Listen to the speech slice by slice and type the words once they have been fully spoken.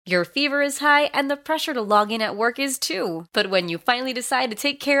Your fever is high, and the pressure to log in at work is too. But when you finally decide to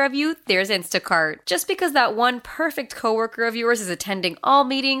take care of you, there's Instacart. Just because that one perfect coworker of yours is attending all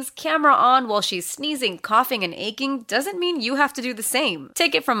meetings, camera on while she's sneezing, coughing, and aching, doesn't mean you have to do the same.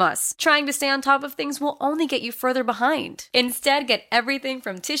 Take it from us. Trying to stay on top of things will only get you further behind. Instead, get everything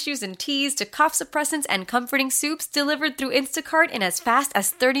from tissues and teas to cough suppressants and comforting soups delivered through Instacart in as fast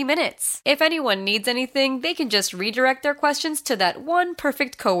as 30 minutes. If anyone needs anything, they can just redirect their questions to that one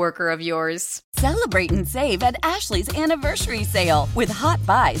perfect coworker of yours. Celebrate and save at Ashley's Anniversary Sale. With Hot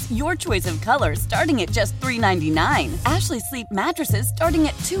Buys, your choice of colors starting at just $3.99. Ashley Sleep mattresses starting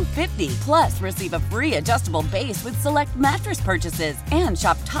at $2.50. Plus, receive a free adjustable base with select mattress purchases. And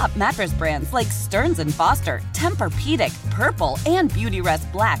shop top mattress brands like Stearns & Foster, Tempur-Pedic, Purple, and Beautyrest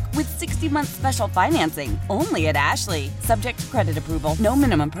Black with 60-month special financing. Only at Ashley. Subject to credit approval. No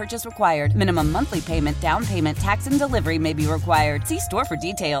minimum purchase required. Minimum monthly payment, down payment, tax, and delivery may be required. See store for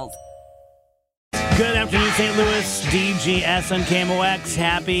details. Good afternoon, St. Louis. DGS on KMOX.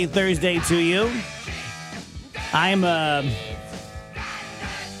 Happy Thursday to you. I'm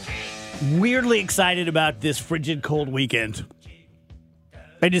weirdly excited about this frigid, cold weekend.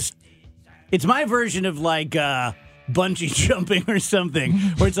 It's my version of like bungee jumping or something,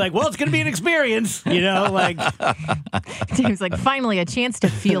 where it's like, well, it's going to be an experience, you know, like. Seems like finally a chance to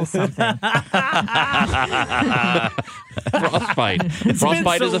feel something. Frostbite.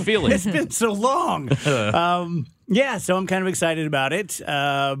 Frostbite is a feeling. It's been so long. Yeah, so I'm kind of excited about it.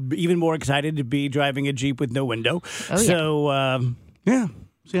 Even more excited to be driving a Jeep with no window. Oh, yeah. So, yeah,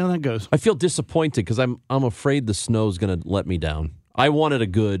 see how that goes. I feel disappointed because I'm afraid the snow's going to let me down. I wanted a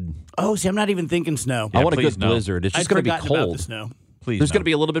good... Oh, see, I'm not even thinking snow. I want a good no. blizzard. It's just going to be cold. About the snow. Please, There's going to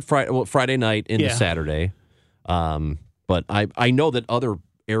be a little bit Friday night into Saturday. But I know that other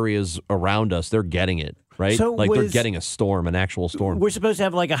areas around us, they're getting it, right? So they're getting a storm, an actual storm. We're supposed to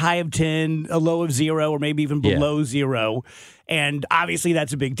have like a high of 10, a low of 0, or maybe even below 0. And obviously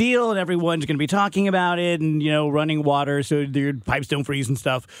that's a big deal, and everyone's going to be talking about it and, you know, running water so your pipes don't freeze and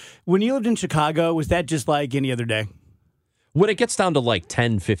stuff. When you lived in Chicago, was that just like any other day? When it gets down to like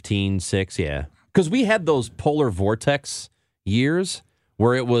 10, 15, 6, yeah. Because we had those polar vortex years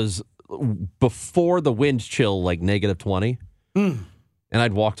where it was before the wind chill, like negative 20. And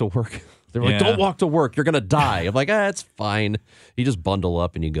I'd walk to work. They were like, don't walk to work. You're going to die. I'm like, it's fine. You just bundle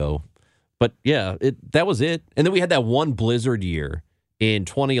up and you go. But yeah, that was it. And then we had that one blizzard year in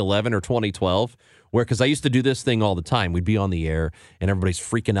 2011 or 2012 where, because I used to do this thing all the time. We'd be on the air and everybody's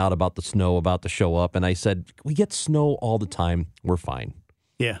freaking out about the snow about to show up. And I said, we get snow all the time. We're fine.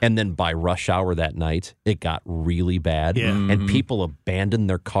 Yeah. And then by rush hour that night, it got really bad. Yeah. And people abandoned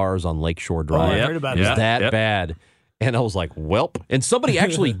their cars on Lakeshore Drive. I heard about It was that. that bad. And I was like, welp. And somebody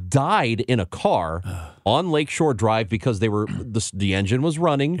actually died in a car on Lakeshore Drive because the engine was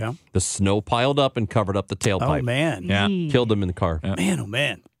running. Yeah. The snow piled up and covered up the tailpipe. Oh, man. Yeah. Killed them in the car. Yeah. Man, oh,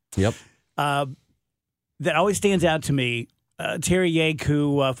 man. Yep. That always stands out to me. Terry Yake,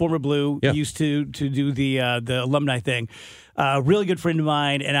 who former Blue, used to do the alumni thing. Really good friend of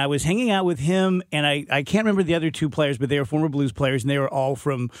mine, and I was hanging out with him, and I can't remember the other two players, but they were former Blues players, and they were all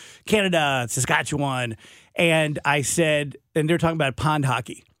from Canada, Saskatchewan. And I said, and they're talking about pond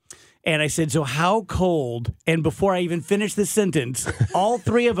hockey. And I said, so how cold? And before I even finished the sentence, all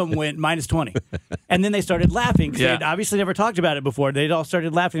three of them went minus 20. And then they started laughing because they'd obviously never talked about it before. They'd all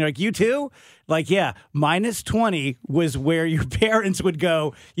started laughing. They're like, you too? Like, yeah, minus 20 was where your parents would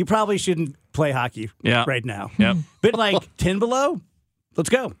go, you probably shouldn't play hockey right now. Yep. But like 10 below, let's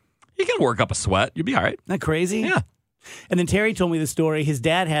go. You can work up a sweat. You'll be all right. Isn't that crazy? Yeah. And then Terry told me the story. His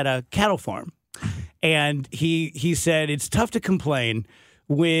dad had a cattle farm. And he said it's tough to complain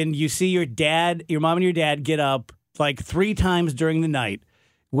when you see your mom and your dad get up like 3 times during the night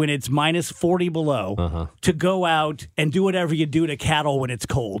when it's minus 40 below to go out and do whatever you do to cattle when it's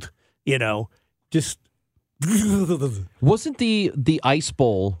cold, you know, just. Wasn't the ice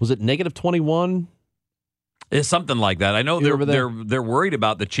bowl, was it negative 21? It's something like that. I know they're worried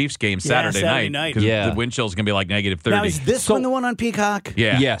about the Chiefs game Saturday night because the wind chill is going to be like negative 30. Now, is this one the one on Peacock?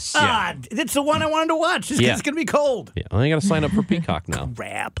 Yeah. Yes. It's the one I wanted to watch. It's going to be cold. Yeah, I got to sign up for Peacock now.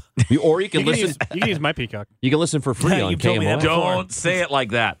 Crap. Or you can listen. You can use my Peacock. You can listen for free on You've told me that KMOX. before. Don't say it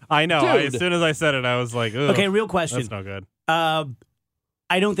like that. I know. Dude. As soon as I said it, I was like, ugh, Okay, real question. that's no good.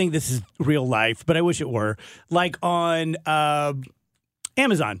 I don't think this is real life, but I wish it were. Like on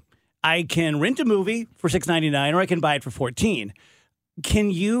Amazon, I can rent a movie for $6.99 or I can buy it for $14.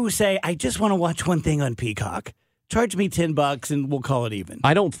 Can you say, I just want to watch one thing on Peacock? Charge me $10 and we'll call it even.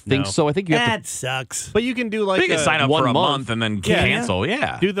 I don't think so. I think you have That sucks. But you can do like You can sign up 1 for a month. month and then Yeah. cancel.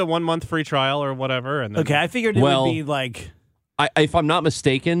 Yeah. do the 1 month free trial or whatever. And then Okay, I figured it would be like... if I'm not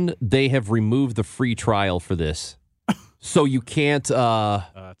mistaken, they have removed the free trial for this. So you can't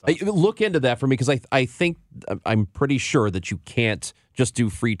awesome. Look into that for me, because I think I'm pretty sure that you can't just do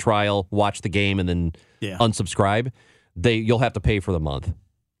free trial, watch the game, and then unsubscribe. You'll have to pay for the month.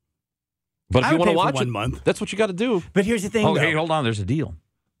 But if you want to watch 1 month, that's what you got to do. But here's the thing. Oh, hey, hold on. There's a deal.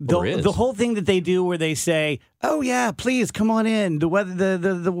 The whole thing that they do where they say, "Oh yeah, please come on in. The weather,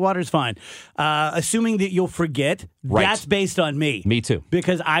 the water's fine," assuming that you'll forget. Right. That's based on me. Me too.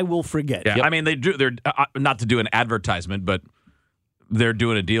 Because I will forget. Yeah, yep. I mean they're not to do an advertisement, but they're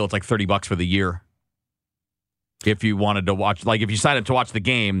doing a deal. It's like $30 for the year. If you wanted to watch, like if you signed up to watch the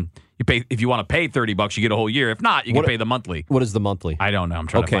game, you pay. If you want to pay $30, you get a whole year. If not, you can pay the monthly. What is the monthly? I don't know. I'm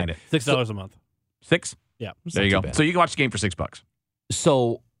trying to find it. $6 a month. $6? Yeah. There you go. So you can watch the game for $6.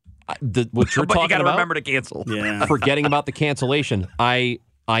 So what you're but talking you got to about, remember to cancel. Yeah. Forgetting about the cancellation. I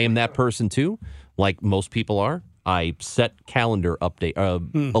am that person too, like most people are. I set calendar update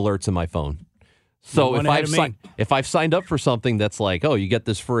alerts in my phone. So if I've signed up for something that's like, oh, you get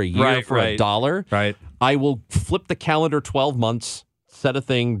this for a year for $1, right? I will flip the calendar 12 months, set a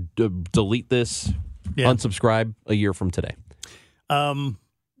thing, delete this, unsubscribe a year from today.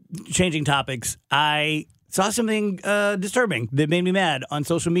 Changing topics, I saw something disturbing that made me mad on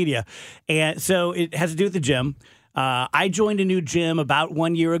social media. And so it has to do with the gym. I joined a new gym about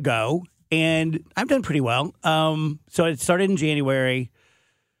 1 year ago, and I've done pretty well. So it started in January.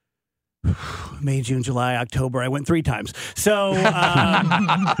 May, June, July, October. I went 3 times. So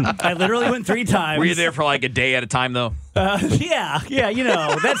I literally went 3 times. Were you there for like a day at a time, though? Yeah. You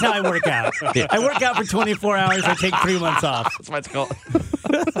know, that's how I work out. I work out for 24 hours. I take 3 months off. That's what it's called.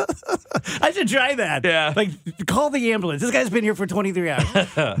 I should try that. Yeah. Like, call the ambulance. This guy's been here for 23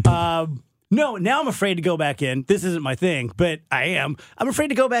 hours. No, now I'm afraid to go back in. This isn't my thing, but I am. I'm afraid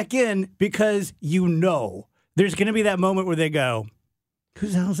to go back in because there's going to be that moment where they go, who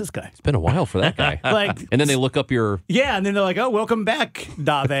the hell is this guy? It's been a while for that guy. And then they look up your... Yeah, and then they're like, oh, welcome back,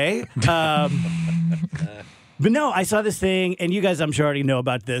 Dave. But no, I saw this thing, and you guys, I'm sure, already know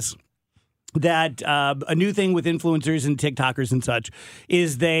about this, that a new thing with influencers and TikTokers and such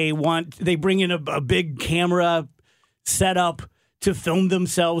is they bring in a big camera setup to film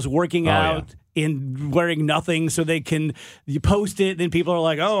themselves working out. In wearing nothing so you post it, then people are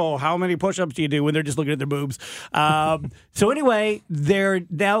like, oh, how many push-ups do you do when they're just looking at their boobs? So anyway, they're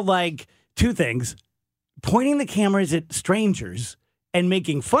now like 2 things: pointing the cameras at strangers and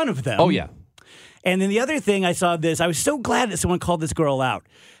making fun of them. Oh, yeah. And then the other thing I saw I was so glad that someone called this girl out.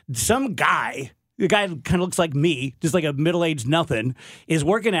 Some guy, the guy kind of looks like me, just like a middle-aged nothing, is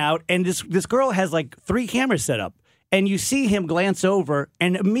working out, and this girl has like 3 cameras set up. And you see him glance over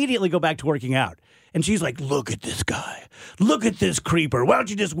and immediately go back to working out. And she's like, look at this guy. Look at this creeper. Why don't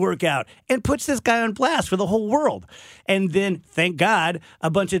you just work out? And puts this guy on blast for the whole world. And then, thank God, a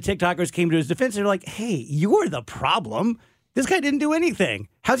bunch of TikTokers came to his defense. And they're like, hey, you're the problem. This guy didn't do anything.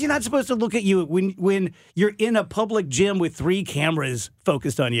 How's he not supposed to look at you when you're in a public gym with 3 cameras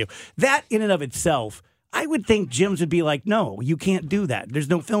focused on you? That in and of itself, I would think gyms would be like, no, you can't do that. There's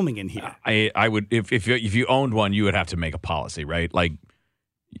no filming in here. I would if you owned one, you would have to make a policy, right? Like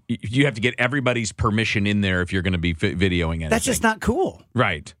you have to get everybody's permission in there if you're going to be videoing anything. That's just not cool,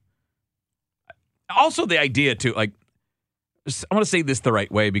 right? Also, the idea too, like I want to say this the right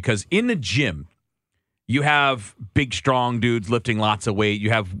way, because in the gym, you have big, strong dudes lifting lots of weight. You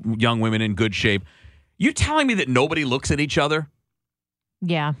have young women in good shape. You telling me that nobody looks at each other?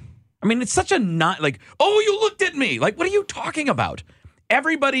 Yeah. I mean, it's such a oh, you looked at me. Like, what are you talking about?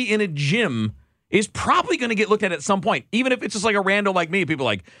 Everybody in a gym is probably going to get looked at some point, even if it's just like a rando like me. People are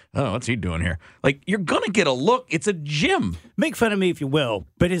like, oh, what's he doing here? Like, you're going to get a look. It's a gym. Make fun of me if you will,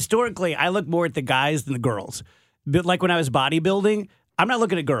 but historically, I look more at the guys than the girls. But like when I was bodybuilding, I'm not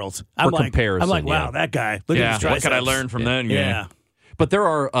looking at girls. I'm like, wow, that guy. Look at his triceps. What can I learn from that? Yeah. But there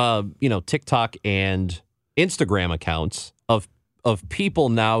are, TikTok and Instagram accounts of people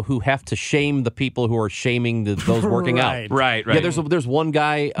now who have to shame the people who are shaming those working out. Right. Yeah, there's one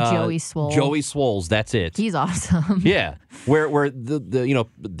guy, Joey Swoll. Joey Swolls, that's it. He's awesome. Yeah, where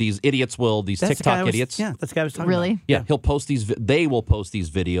these idiots these TikTok idiots. Yeah, that's the guy I was talking about. Really? Yeah, he'll post they will post these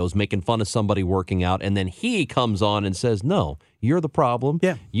videos making fun of somebody working out, and then he comes on and says, no, you're the problem.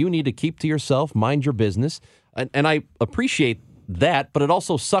 Yeah. You need to keep to yourself, mind your business. And I appreciate that, but it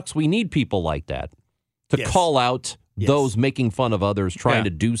also sucks we need people like that to call out those making fun of others trying to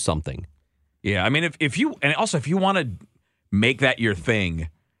do something. Yeah, I mean, if you want to make that your thing,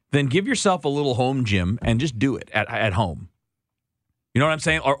 then give yourself a little home gym and just do it at home. You know what I'm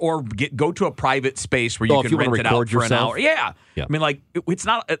saying? Or go to a private space where you can rent it out for an hour. Yeah. I mean, like, it's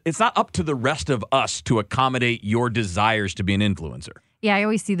not up to the rest of us to accommodate your desires to be an influencer. Yeah, I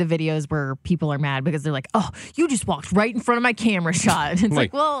always see the videos where people are mad because they're like, "Oh, you just walked right in front of my camera shot." It's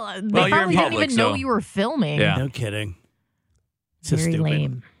like, well, they probably didn't even know you were filming. Yeah. No kidding. It's Very stupid.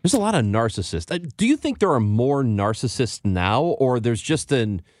 lame. There's a lot of narcissists. Do you think there are more narcissists now, or there's just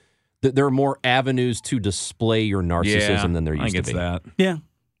there are more avenues to display your narcissism than there used to be? That. Yeah,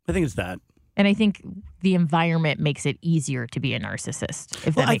 I think it's that. And I think the environment makes it easier to be a narcissist,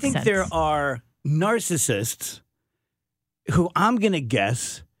 if that makes sense. I think there are narcissists who I'm going to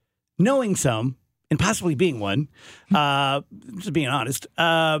guess, knowing some, and possibly being one, just being honest,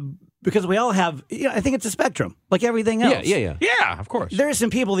 because we all have, I think it's a spectrum, like everything else. Yeah, of course. There are some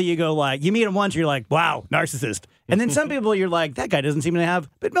people that you go like, you meet them once, you're like, wow, narcissist. And then some people you're like, that guy doesn't seem to have,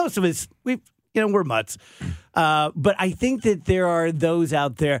 but most of us, we're mutts. But I think that there are those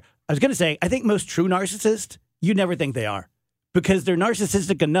out there. I was going to say, I think most true narcissists, you never think they are because they're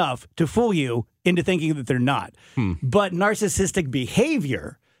narcissistic enough to fool you into thinking that they're not. But narcissistic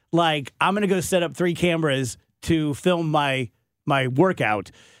behavior, like I'm going to go set up 3 cameras to film my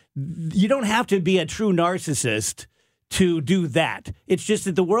workout. You don't have to be a true narcissist to do that. It's just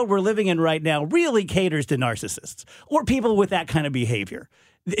that the world we're living in right now really caters to narcissists or people with that kind of behavior.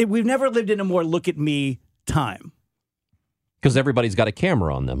 We've never lived in a more look at me time. Because everybody's got a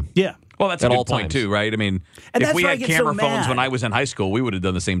camera on them. Yeah. Well, that's a good point, too, right? I mean, if we had camera phones when I was in high school, we would have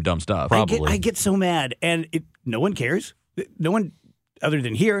done the same dumb stuff. Probably. I get so mad, and no one cares. No one other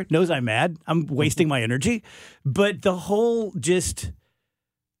than here knows I'm mad. I'm wasting my energy. But the whole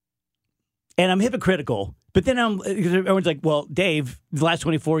and I'm hypocritical, but then everyone's like, well, Dave, the last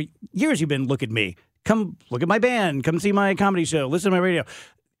 24 years you've been look at me. Come look at my band. Come see my comedy show. Listen to my radio.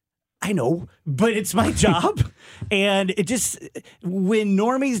 I know, but it's my job. And it just, when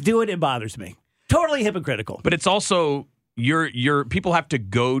normies do it, it bothers me. Totally hypocritical. But it's also, your people have to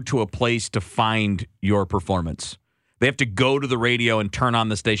go to a place to find your performance. They have to go to the radio and turn on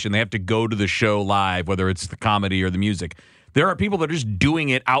the station. They have to go to the show live, whether it's the comedy or the music. There are people that are just doing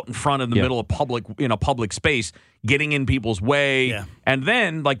it out in front of the middle of in a public space, getting in people's way. Yeah. And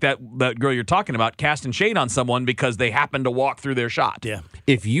then, like that girl you're talking about, casting shade on someone because they happen to walk through their shot. Yeah.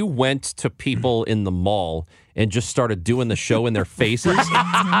 If you went to people in the mall and just started doing the show in their faces,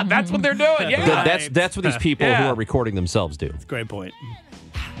 that's what they're doing. Yeah. That's what these people who are recording themselves do. That's a great point.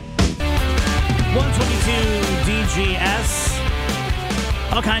 122 DGS.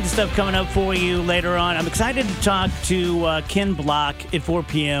 All kinds of stuff coming up for you later on. I'm excited to talk to Ken Block at 4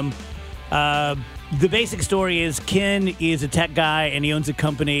 p.m. The basic story is Ken is a tech guy, and he owns a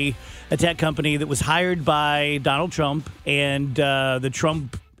tech company that was hired by Donald Trump and the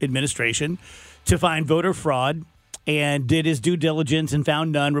Trump administration to find voter fraud, and did his due diligence and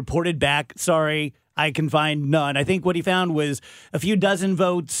found none, reported back, sorry, I can find none. I think what he found was a few dozen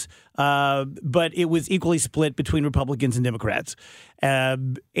votes, but it was equally split between Republicans and Democrats.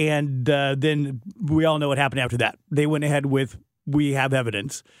 And then we all know what happened after that. They went ahead with, we have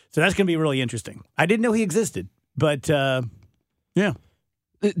evidence. So that's going to be really interesting. I didn't know he existed, but yeah.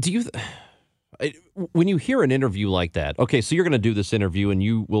 Do you... when you hear an interview like that, okay, so you're going to do this interview and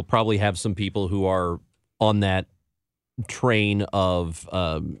you will probably have some people who are on that train of...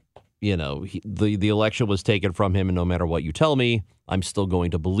 the election was taken from him, and no matter what you tell me, I'm still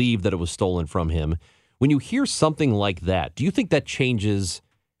going to believe that it was stolen from him. When you hear something like that, do you think that changes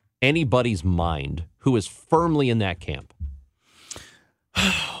anybody's mind who is firmly in that camp?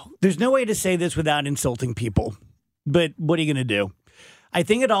 There's no way to say this without insulting people, but what are you going to do? I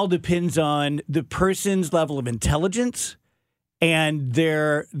think it all depends on the person's level of intelligence and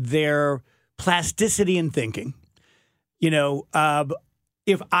their plasticity in thinking.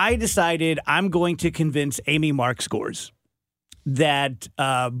 If I decided I'm going to convince Amy Markscores that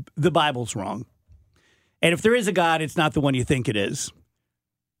the Bible's wrong, and if there is a God, it's not the one you think it is,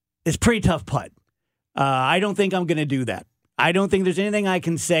 it's a pretty tough putt. I don't think I'm going to do that. I don't think there's anything I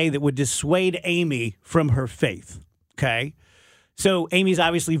can say that would dissuade Amy from her faith, okay? So Amy's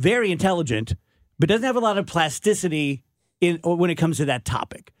obviously very intelligent, but doesn't have a lot of plasticity when it comes to that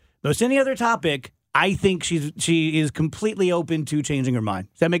topic. Most any other topic, I think she is completely open to changing her mind.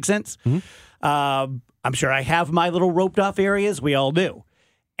 Does that make sense? Mm-hmm. I'm sure I have my little roped off areas. We all do.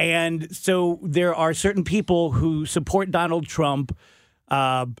 And so there are certain people who support Donald Trump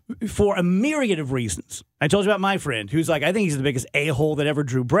for a myriad of reasons. I told you about my friend who's like, I think he's the biggest a-hole that ever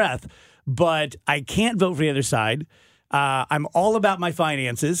drew breath, but I can't vote for the other side. I'm all about my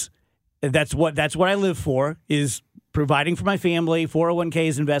finances. That's what I live for, is providing for my family,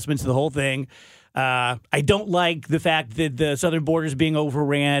 401ks, investments, the whole thing. I don't like the fact that the southern border is being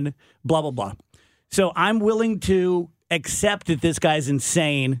overran, blah, blah, blah. So I'm willing to accept that this guy's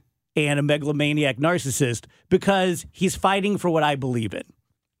insane and a megalomaniac narcissist because he's fighting for what I believe in.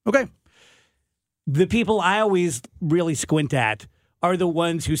 Okay. The people I always really squint at are the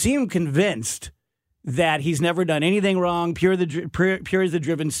ones who seem convinced that he's never done anything wrong, pure as the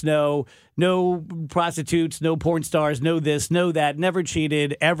driven snow, no prostitutes, no porn stars, no this, no that, never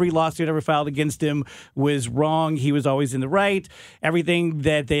cheated. Every lawsuit ever filed against him was wrong. He was always in the right. Everything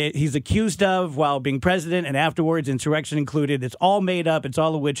that he's accused of while being president and afterwards, insurrection included, it's all made up. It's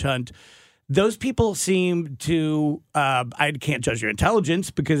all a witch hunt. Those people seem to, I can't judge your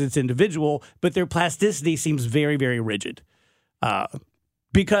intelligence because it's individual, but their plasticity seems very, very rigid.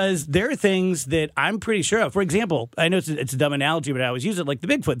 Because there are things that I'm pretty sure of. For example, I know it's a dumb analogy, but I always use it, like the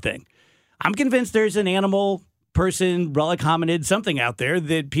Bigfoot thing. I'm convinced there's an animal, person, relic, hominid, something out there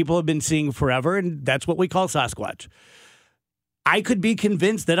that people have been seeing forever, and that's what we call Sasquatch. I could be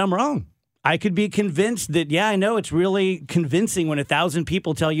convinced that I'm wrong. I could be convinced that, yeah, I know it's really convincing when 1,000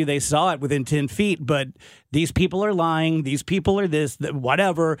 people tell you they saw it within 10 feet, but these people are lying. These people are this,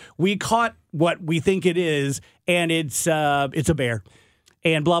 whatever. We caught what we think it is, and it's a bear.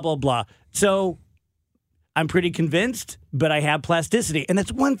 And blah, blah, blah. So I'm pretty convinced, but I have plasticity. And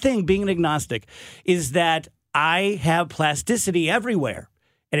that's one thing, being an agnostic, is that I have plasticity everywhere.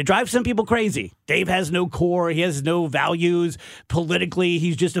 And it drives some people crazy. Dave has no core. He has no values. Politically,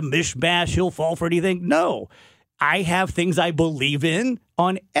 he's just a mishmash. He'll fall for anything. No. I have things I believe in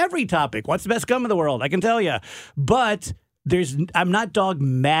on every topic. What's the best gum in the world? I can tell you. But I'm not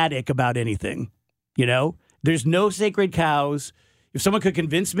dogmatic about anything. You know? There's no sacred cows. If someone could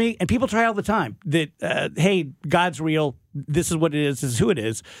convince me, and people try all the time, that, hey, God's real, this is what it is, this is who it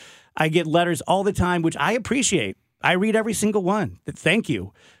is. I get letters all the time, which I appreciate. I read every single one. Thank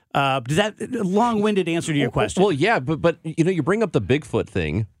you. Does that long-winded answer to your question? Well, yeah, but you bring up the Bigfoot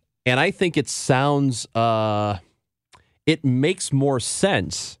thing, and I think it sounds, it makes more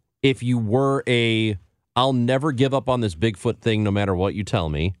sense if you were I'll never give up on this Bigfoot thing no matter what you tell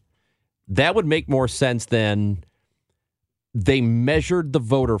me. That would make more sense than they measured the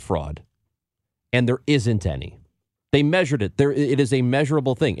voter fraud, and there isn't any. They measured it. It is a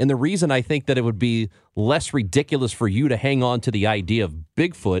measurable thing. And the reason I think that it would be less ridiculous for you to hang on to the idea of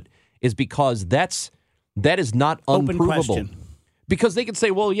Bigfoot is because that is not unprovable. Open question. Because they could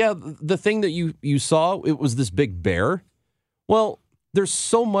say, well, yeah, the thing that you saw, it was this big bear. Well, there's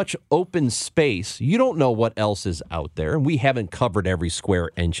so much open space. You don't know what else is out there. And we haven't covered every square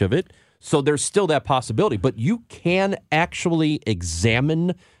inch of it. So there's still that possibility. But you can actually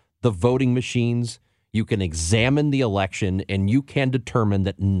examine the voting machines. You can examine the election, and you can determine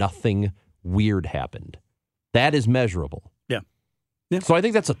that nothing weird happened. That is measurable. Yeah. So I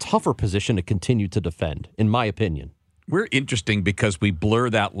think that's a tougher position to continue to defend, in my opinion. We're interesting because we blur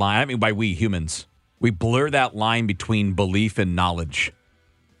that line. I mean, by we humans, we blur that line between belief and knowledge.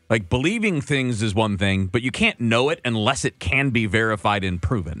 Like, believing things is one thing, but you can't know it unless it can be verified and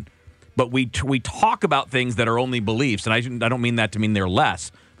proven. But we talk about things that are only beliefs, and I don't mean that to mean they're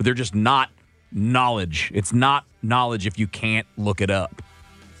less, but they're just not knowledge. It's not knowledge if you can't look it up.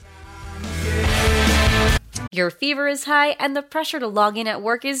 Your fever is high and the pressure to log in at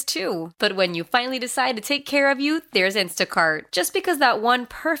work is too. But when you finally decide to take care of you, there's Instacart. Just because that one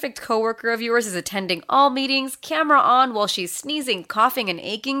perfect coworker of yours is attending all meetings, camera on while she's sneezing, coughing, and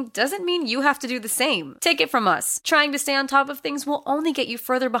aching, doesn't mean you have to do the same. Take it from us. Trying to stay on top of things will only get you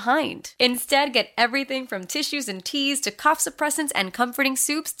further behind. Instead, get everything from tissues and teas to cough suppressants and comforting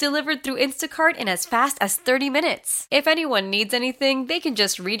soups delivered through Instacart in as fast as 30 minutes. If anyone needs anything, they can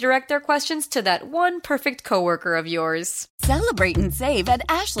just redirect their questions to that one perfect coworker of yours. Celebrate and save at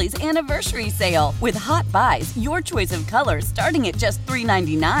Ashley's Anniversary Sale. With Hot Buys, your choice of colors starting at just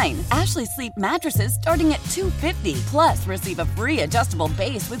 $3.99. Ashley Sleep mattresses starting at $2.50. Plus, receive a free adjustable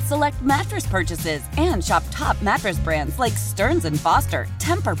base with select mattress purchases. And shop top mattress brands like Stearns & Foster,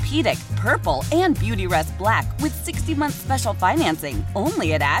 Tempur-Pedic, Purple, and Beautyrest Black with 60-month special financing.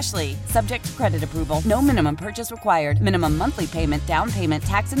 Only at Ashley. Subject to credit approval. No minimum purchase required. Minimum monthly payment, down payment,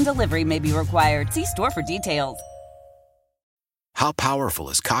 tax, and delivery may be required. See store for details. How powerful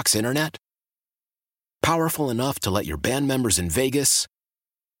is Cox Internet? Powerful enough to let your band members in Vegas,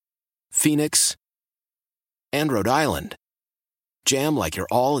 Phoenix, and Rhode Island jam like you're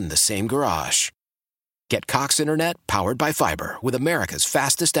all in the same garage. Get Cox Internet powered by fiber with America's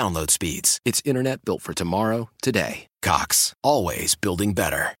fastest download speeds. It's internet built for tomorrow, today. Cox, always building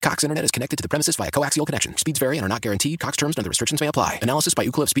better. Cox Internet is connected to the premises via coaxial connection. Speeds vary and are not guaranteed. Cox terms and other restrictions may apply. Analysis by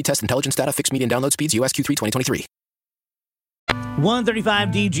Ookla Speed Test Intelligence Data. Fixed median download speeds. US Q3 2023.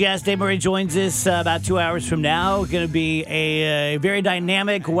 1:35 DGS. Dave Murray joins us about 2 hours from now. Going to be a very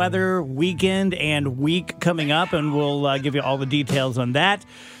dynamic weather weekend and week coming up, and we'll give you all the details on that.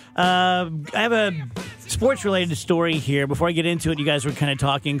 I have a sports-related story here. Before I get into it, you guys were kind of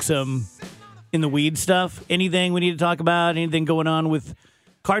talking some in the weed stuff. Anything we need to talk about? Anything going on with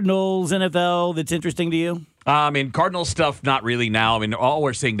Cardinals, NFL that's interesting to you? Cardinals stuff, not really now. All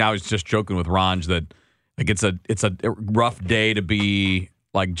we're seeing now is just joking with Ranj that it's a rough day to be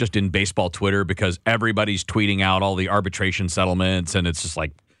like just in baseball Twitter because everybody's tweeting out all the arbitration settlements and it's just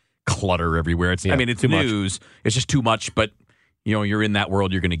like clutter everywhere. It's too news. Much. It's just too much, but you're in that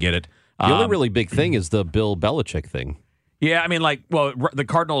world, you're going to get it. The only really big thing is the Bill Belichick thing. Yeah, the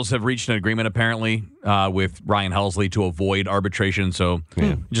Cardinals have reached an agreement apparently with Ryan Helsley to avoid arbitration, so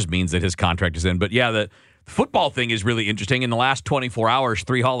it just means that his contract is in. But yeah, the football thing is really interesting. In the last 24 hours,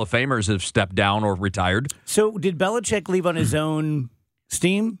 3 Hall of Famers have stepped down or retired. So did Belichick leave on his own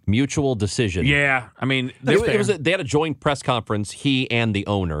steam? Mutual decision. Yeah. They had a joint press conference, he and the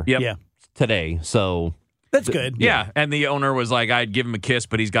owner, today. So that's good. Yeah. And the owner was like, I'd give him a kiss,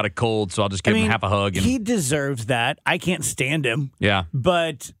 but he's got a cold, so I'll just give him half a hug. And he deserves that. I can't stand him. Yeah.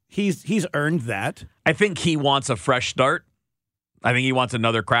 But he's earned that. I think he wants a fresh start. I think he wants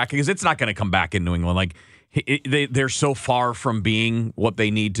another crack because it's not going to come back in New England. Like, they're so far from being what they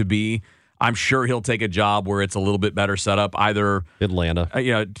need to be. I'm sure he'll take a job where it's a little bit better set up. Either Atlanta,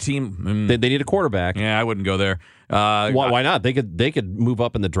 team. They need a quarterback. Yeah, I wouldn't go there. Why not? They could move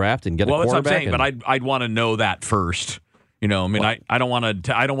up in the draft and get a quarterback. Well, that's what I'm saying. But I'd want to know that first. I don't want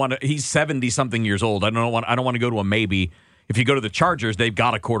to. He's 70 something years old. I don't want to go to a maybe. If you go to the Chargers, they've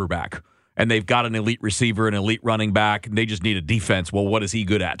got a quarterback and they've got an elite receiver, an elite running back. And they just need a defense. Well, what is he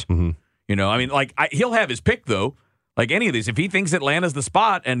good at? Mm-hmm. He'll have his pick, though, like any of these. If he thinks Atlanta's the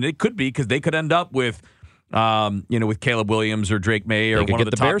spot, and it could be because they could end up with, with Caleb Williams or Drake May or one of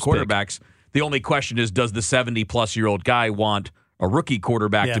the top Bears quarterbacks. Pick. The only question is, does the 70-plus-year-old guy want a rookie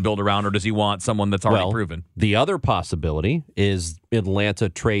quarterback to build around, or does he want someone that's already proven? The other possibility is Atlanta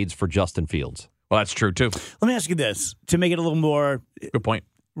trades for Justin Fields. Well, that's true, too. Let me ask you this, to make it a little more good point,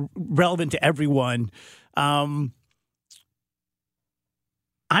 relevant to everyone.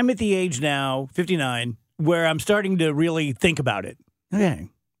 I'm at the age now, 59, where I'm starting to really think about it. Okay,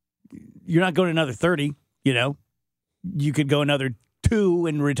 you're not going another 30, You could go another 2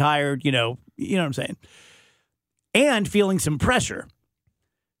 and retire, you know what I'm saying? And feeling some pressure.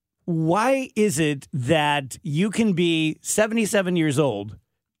 Why is it that you can be 77 years old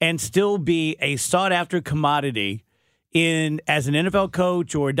and still be a sought-after commodity as an NFL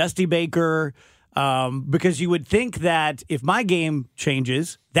coach or Dusty Baker? Because you would think that if my game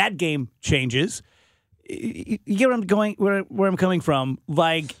changes, that game changes. You get where I'm coming from.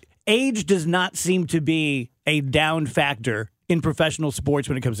 Like, age does not seem to be a down factor in professional sports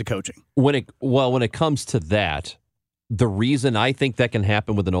when it comes to coaching. When it comes to that, the reason I think that can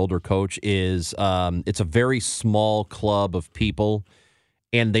happen with an older coach is it's a very small club of people,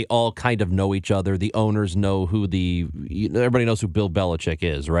 and they all kind of know each other. The owners know everybody knows who Bill Belichick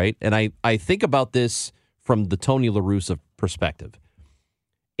is, right? And I think about this from the Tony La Russa perspective.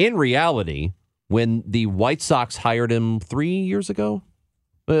 In reality, when the White Sox hired him 3 years ago,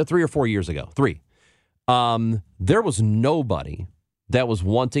 3 or 4 years ago, there was nobody that was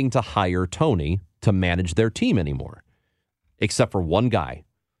wanting to hire Tony to manage their team anymore, except for one guy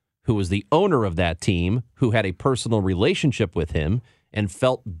who was the owner of that team, who had a personal relationship with him and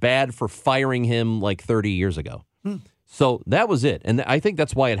felt bad for firing him like 30 years ago. So that was it. And I think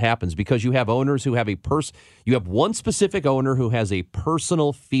that's why it happens, because you have owners who have you have one specific owner who has a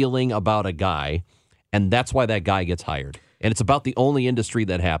personal feeling about a guy, and that's why that guy gets hired. And it's about the only industry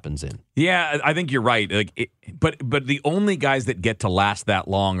that happens in. Yeah, I think you're right. But the only guys that get to last that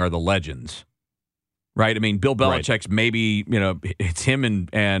long are the legends, right? I mean, Bill Belichick's maybe, it's him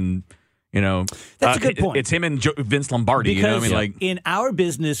and that's a good point. It's him and Vince Lombardi. Because in our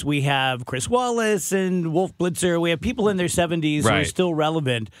business, we have Chris Wallace and Wolf Blitzer. We have people in their 70s who are still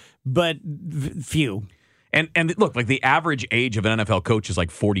relevant, but few. And look, like the average age of an NFL coach is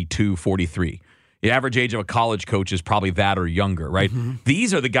like 42, 43. The average age of a college coach is probably that or younger, right? Mm-hmm.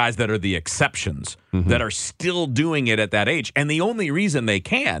 These are the guys that are the exceptions that are still doing it at that age. And the only reason they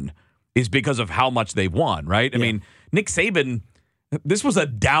can is because of how much they've won, right? I mean, Nick Saban, this was a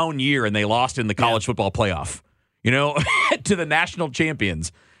down year and they lost in the college football playoff, to the national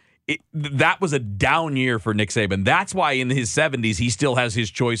champions. That was a down year for Nick Saban. That's why in his 70s, he still has his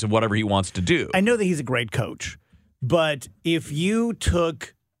choice of whatever he wants to do. I know that he's a great coach, but if you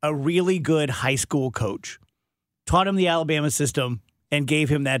took a really good high school coach, taught him the Alabama system, and gave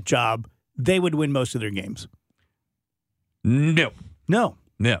him that job, they would win most of their games. No. No.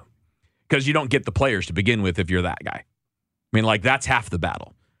 Because you don't get the players to begin with if you're that guy. I mean, like, that's half the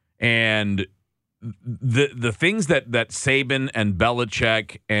battle. And the things that Saban and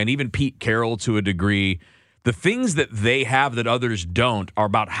Belichick and even Pete Carroll to a degree, the things that they have that others don't are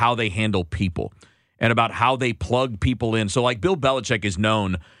about how they handle people and about how they plug people in. So, like, Bill Belichick is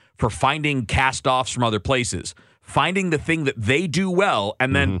known for finding cast-offs from other places, finding the thing that they do well,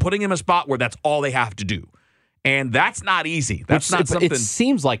 and then putting them in a spot where that's all they have to do. And that's not easy. That's not something. It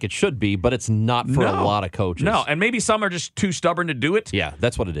seems like it should be, but it's not for a lot of coaches. No, and maybe some are just too stubborn to do it. Yeah,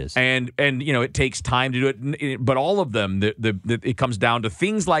 that's what it is. And it takes time to do it. But all of them, it comes down to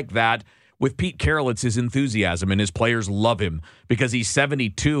things like that. With Pete Carroll, it's his enthusiasm, and his players love him because he's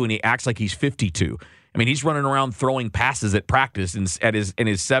 72 and he acts like he's 52. I mean, he's running around throwing passes at practice at his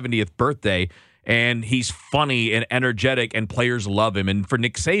 70th birthday. And he's funny and energetic, and players love him. And for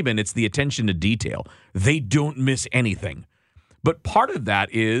Nick Saban, it's the attention to detail. They don't miss anything. But part of that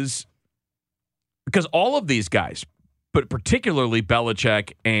is because all of these guys, but particularly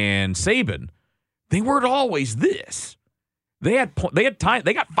Belichick and Saban, they weren't always this. They had time.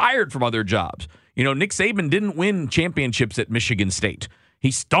 They got fired from other jobs. Nick Saban didn't win championships at Michigan State.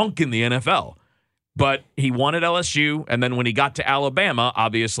 He stunk in the NFL. But he won at LSU, and then when he got to Alabama,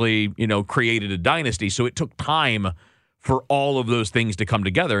 obviously, created a dynasty. So it took time for all of those things to come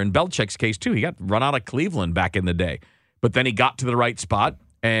together. In Belichick's case, too, he got run out of Cleveland back in the day. But then he got to the right spot,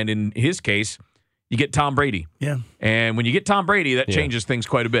 and in his case, you get Tom Brady. Yeah. And when you get Tom Brady, that changes things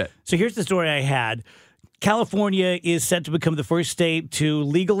quite a bit. So here's the story I had. California is set to become the first state to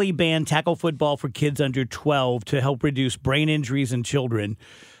legally ban tackle football for kids under 12 to help reduce brain injuries in children.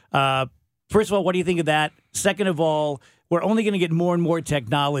 First of all, what do you think of that? Second of all, we're only going to get more and more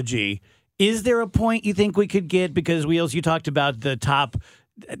technology. Is there a point you think we could get? Because, Wheels, you talked about the top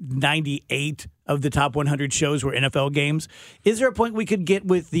 98 of the top 100 shows were NFL games. Is there a point we could get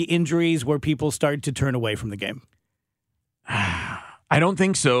with the injuries where people start to turn away from the game? I don't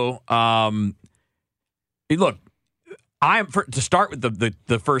think so. Look, to start with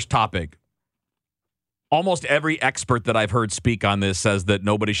the first topic, almost every expert that I've heard speak on this says that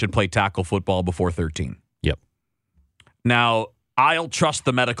nobody should play tackle football before 13. Yep. Now, I'll trust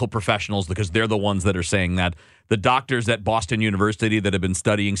the medical professionals because they're the ones that are saying that. The doctors at Boston University that have been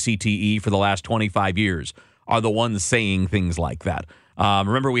studying CTE for the last 25 years are the ones saying things like that.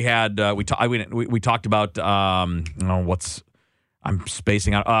 Remember, we had we talked about I'm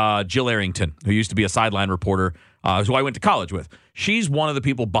spacing out Jill Arrington, who used to be a sideline reporter, who I went to college with. She's one of the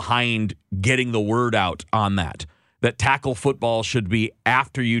people behind getting the word out on that tackle football should be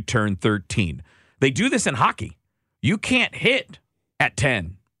after you turn 13. They do this in hockey. You can't hit at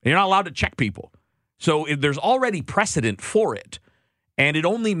 10. You're not allowed to check people. So there's already precedent for it. And it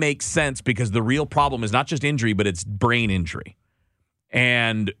only makes sense because the real problem is not just injury, but it's brain injury.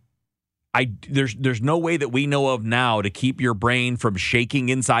 And there's no way that we know of now to keep your brain from shaking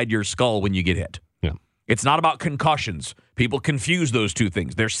inside your skull when you get hit. Yeah. It's not about concussions. People confuse those two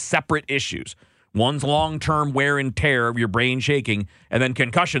things. They're separate issues. One's long-term wear and tear of your brain shaking, and then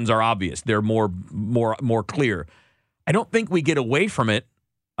concussions are obvious. They're more clear. I don't think we get away from it.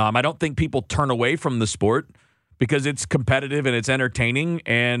 I don't think people turn away from the sport because it's competitive and it's entertaining.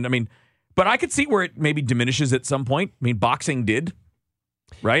 And but I could see where it maybe diminishes at some point. Boxing did.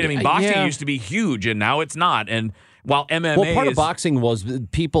 Right? Boxing used to be huge, and now it's not. And while MMA part of boxing was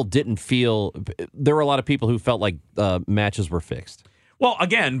people didn't feel – there were a lot of people who felt like matches were fixed. Well,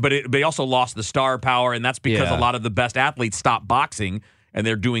 again, but they also lost the star power, and that's because a lot of the best athletes stopped boxing, and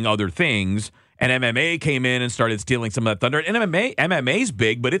they're doing other things. And MMA came in and started stealing some of that thunder. And MMA's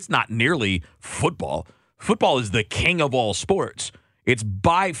big, but it's not nearly football. Football is the king of all sports. It's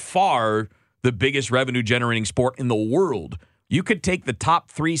by far the biggest revenue-generating sport in the world. You could take the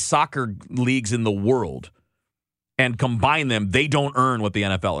top 3 soccer leagues in the world and combine them. They don't earn what the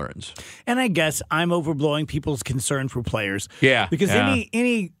NFL earns. And I guess I'm overblowing people's concern for players. Yeah. Because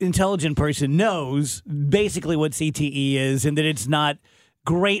any intelligent person knows basically what CTE is and that it's not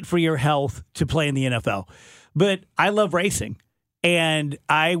great for your health to play in the NFL. But I love racing. And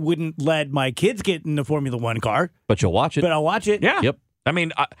I wouldn't let my kids get in the Formula One car. But you'll watch it. But I'll watch it. Yeah. Yep.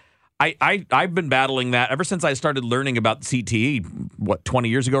 I've been battling that ever since I started learning about CTE, 20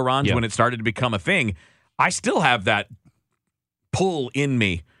 years ago, Ron, when it started to become a thing. I still have that pull in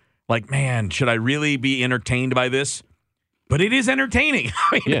me. Like, man, should I really be entertained by this? But it is entertaining.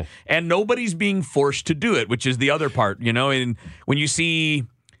 And nobody's being forced to do it, which is the other part, And when you see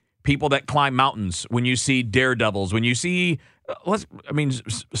people that climb mountains, when you see daredevils, when you see,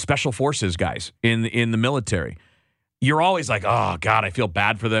 special forces guys in the military, you're always like, oh, God, I feel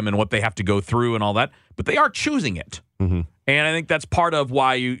bad for them and what they have to go through and all that. But they are choosing it. And I think that's part of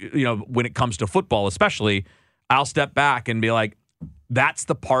why when it comes to football, especially, I'll step back and be like, that's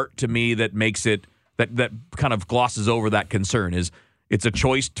the part to me that makes it that kind of glosses over that concern is it's a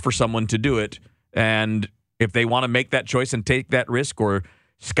choice for someone to do it. And if they want to make that choice and take that risk or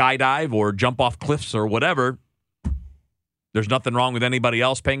skydive or jump off cliffs or whatever, there's nothing wrong with anybody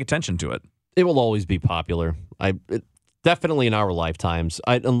else paying attention to it. It will always be popular. Definitely in our lifetimes,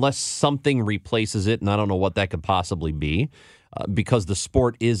 unless something replaces it, and I don't know what that could possibly be, because the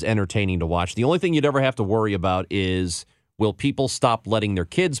sport is entertaining to watch. The only thing you'd ever have to worry about is, will people stop letting their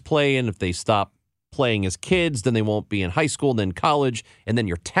kids play? And if they stop playing as kids, then they won't be in high school and then college, and then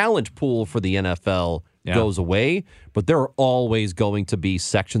your talent pool for the NFL goes away. But there are always going to be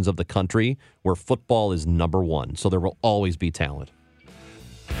sections of the country where football is number one, so there will always be talent.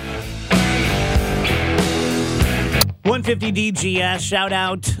 150 DGS, shout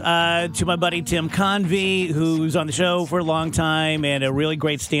out to my buddy Tim Convey, who's on the show for a long time and a really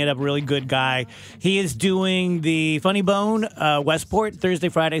great stand-up, really good guy. He is doing the Funny Bone, Westport, Thursday,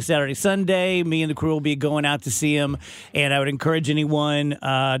 Friday, Saturday, Sunday. Me and the crew will be going out to see him, and I would encourage anyone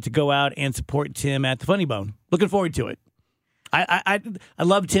to go out and support Tim at the Funny Bone. Looking forward to it. I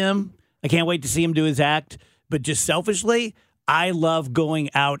love Tim. I can't wait to see him do his act, but just selfishly, I love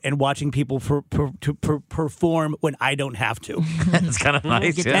going out and watching people perform when I don't have to. That's kind of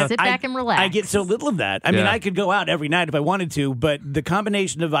nice. Sit back and relax. I get so little of that. I mean, I could go out every night if I wanted to, but the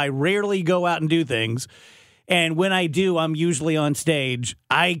combination of I rarely go out and do things, and when I do, I'm usually on stage.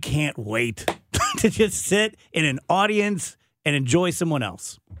 I can't wait to just sit in an audience and enjoy someone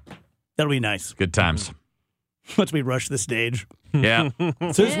else. That'll be nice. Good times. Once we rush the stage. Yeah.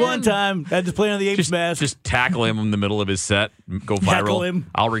 So this one time, I had to play on the Apes mask. Just tackle him in the middle of his set, go viral. Heckle him.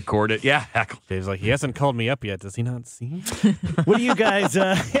 I'll record it. Yeah, heckle. Dave's like, he hasn't called me up yet. Does he not see? What do you guys? All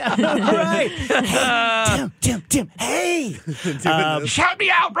right. Hey, Tim. Hey. Shout me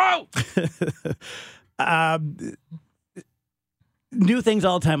out, bro. New things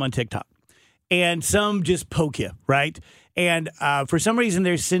all the time on TikTok, and some just poke you, right? And for some reason,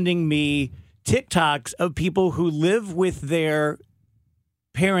 they're sending me TikToks of people who live with their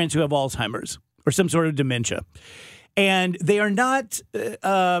parents who have Alzheimer's or some sort of dementia. And they are not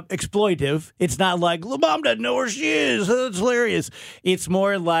exploitive. It's not like, Mom doesn't know where she is. That's hilarious. It's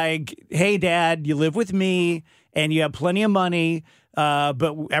more like, hey, Dad, you live with me and you have plenty of money,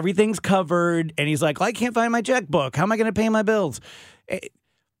 but everything's covered. And he's like, well, I can't find my checkbook. How am I going to pay my bills?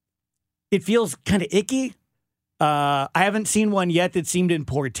 It feels kind of icky. I haven't seen one yet that seemed in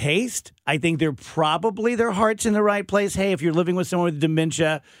poor taste. I think their heart's in the right place. Hey, if you're living with someone with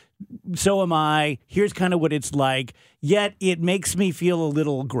dementia, so am I. Here's kind of what it's like. Yet it makes me feel a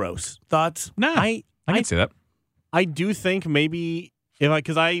little gross. Thoughts? No, I can see that. I do think maybe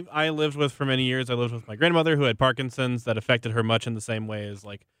because I lived with for many years. I lived with my grandmother who had Parkinson's that affected her much in the same way as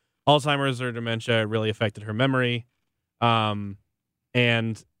like Alzheimer's or dementia. It really affected her memory. And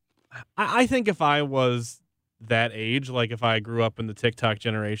I think if I was that age, like if I grew up in the TikTok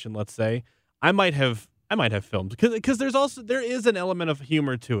generation, let's say, I might have filmed because there is an element of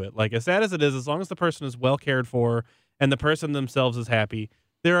humor to it. Like as sad as it is, as long as the person is well cared for and the person themselves is happy,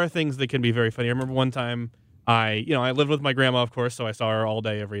 there are things that can be very funny. I remember one time I lived with my grandma, of course, so I saw her all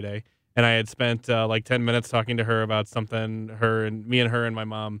day, every day, and I had spent like 10 minutes talking to her about something, her and my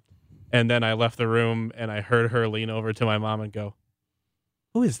mom, and then I left the room and I heard her lean over to my mom and go,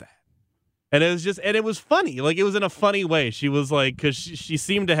 "Who is that?" And it was funny. Like, it was in a funny way. She was like, because she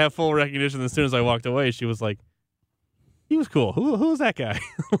seemed to have full recognition as soon as I walked away. She was like, he was cool. Who's that guy?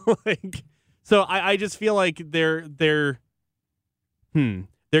 So I just feel like there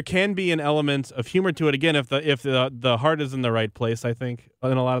can be an element of humor to it. Again, if the heart is in the right place, I think,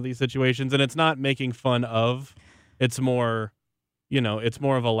 in a lot of these situations. And it's not making fun of. It's more, it's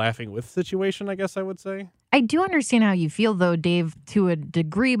more of a laughing with situation, I guess I would say. I do understand how you feel, though, Dave, to a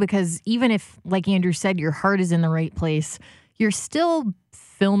degree, because even if, like Andrew said, your heart is in the right place, you're still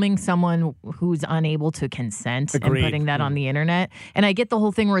filming someone who's unable to consent. Agreed. And putting that on the internet. And I get the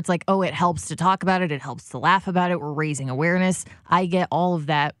whole thing where it's like, oh, it helps to talk about it. It helps to laugh about it. We're raising awareness. I get all of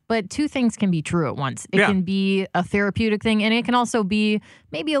that. But two things can be true at once. It can be a therapeutic thing, and it can also be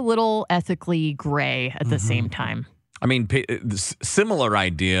maybe a little ethically gray at the same time. I mean, similar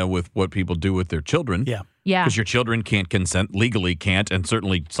idea with what people do with their children. Yeah. Yeah. Because your children can't consent, legally can't, and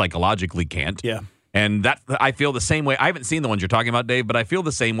certainly psychologically can't. Yeah. And that I feel the same way. I haven't seen the ones you're talking about, Dave, but I feel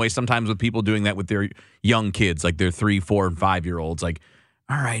the same way sometimes with people doing that with their young kids, like their 3, 4, and 5-year-olds. Like,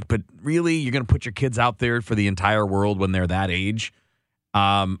 all right, but really, you're going to put your kids out there for the entire world when they're that age?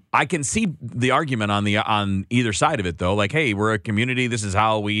 I can see the argument on either side of it, though. Like, hey, we're a community. This is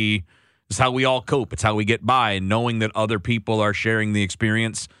how we It's how we all cope. It's how we get by. And knowing that other people are sharing the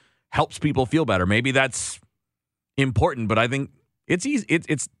experience helps people feel better. Maybe that's important, but I think it's easy.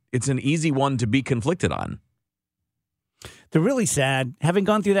 It's an easy one to be conflicted on. They're really sad. Having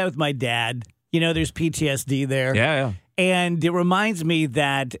gone through that with my dad, there's PTSD there. Yeah. And it reminds me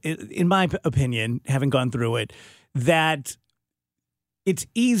that, in my opinion, having gone through it, that it's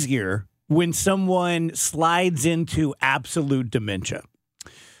easier when someone slides into absolute dementia.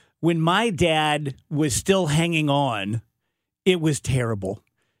 When my dad was still hanging on, it was terrible.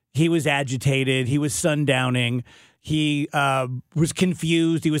 He was agitated. He was sundowning. He was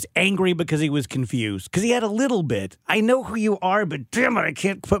confused. He was angry because he was confused. Because he had a little bit. I know who you are, but damn it, I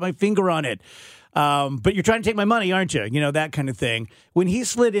can't put my finger on it. But you're trying to take my money, aren't you? That kind of thing. When he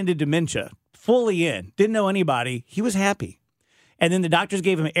slid into dementia, fully in, didn't know anybody, he was happy. And then the doctors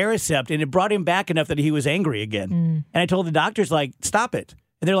gave him Aricept, and it brought him back enough that he was angry again. And I told the doctors, stop it.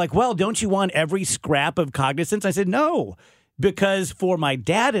 And they're like, well, don't you want every scrap of cognizance? I said, no, because for my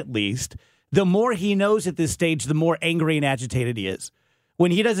dad, at least, the more he knows at this stage, the more angry and agitated he is.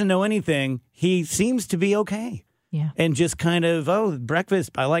 When he doesn't know anything, he seems to be okay. Yeah. And just kind of, breakfast,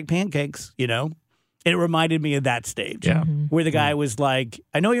 I like pancakes, And it reminded me of that stage where the guy was like,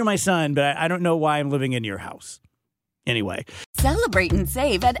 I know you're my son, but I don't know why I'm living in your house. Anyway. Celebrate and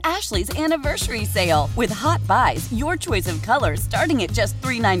save at Ashley's Anniversary Sale. With Hot Buys, your choice of colors starting at just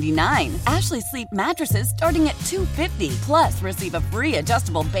 $3.99. Ashley Sleep mattresses starting at $2.50. Plus, receive a free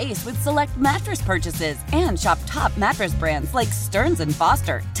adjustable base with select mattress purchases. And shop top mattress brands like Stearns &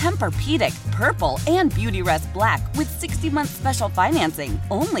 Foster, Tempur-Pedic, Purple, and Beautyrest Black with 60-month special financing.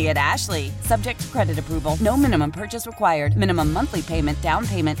 Only at Ashley. Subject to credit approval. No minimum purchase required. Minimum monthly payment, down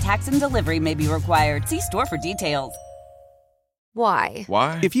payment, tax, and delivery may be required. See store for details. Why?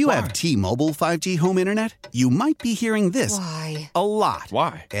 If you have T-Mobile 5G home internet, you might be hearing this Why? a lot.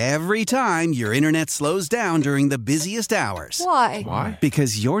 Why? Every time your internet slows down during the busiest hours. Why?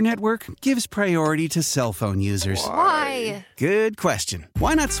 Because your network gives priority to cell phone users. Why? Good question.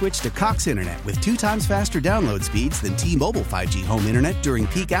 Why not switch to Cox Internet with 2 times faster download speeds than T-Mobile 5G home internet during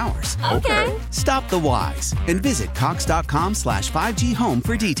peak hours? Okay. Stop the whys and visit cox.com/5G home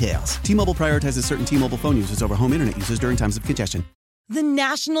for details. T-Mobile prioritizes certain T-Mobile phone users over home internet users during times of congestion. The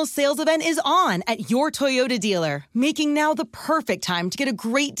national sales event is on at your Toyota dealer, making now the perfect time to get a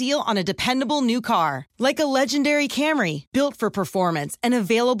great deal on a dependable new car. Like a legendary Camry, built for performance and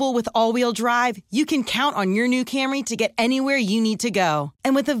available with all-wheel drive, you can count on your new Camry to get anywhere you need to go.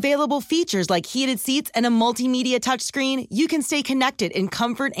 And with available features like heated seats and a multimedia touchscreen, you can stay connected in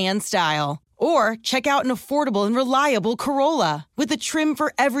comfort and style. Or check out an affordable and reliable Corolla with a trim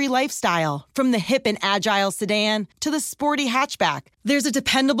for every lifestyle, from the hip and agile sedan to the sporty hatchback. There's a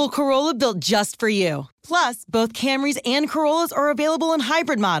dependable Corolla built just for you. Plus, both Camrys and Corollas are available in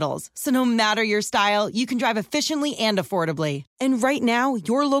hybrid models, so no matter your style, you can drive efficiently and affordably. And right now,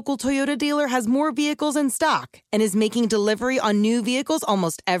 your local Toyota dealer has more vehicles in stock and is making delivery on new vehicles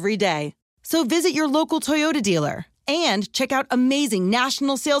almost every day. So visit your local Toyota dealer. And check out amazing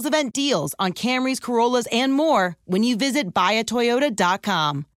national sales event deals on Camrys, Corollas, and more when you visit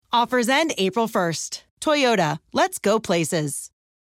buyatoyota.com. Offers end April 1st. Toyota, let's go places.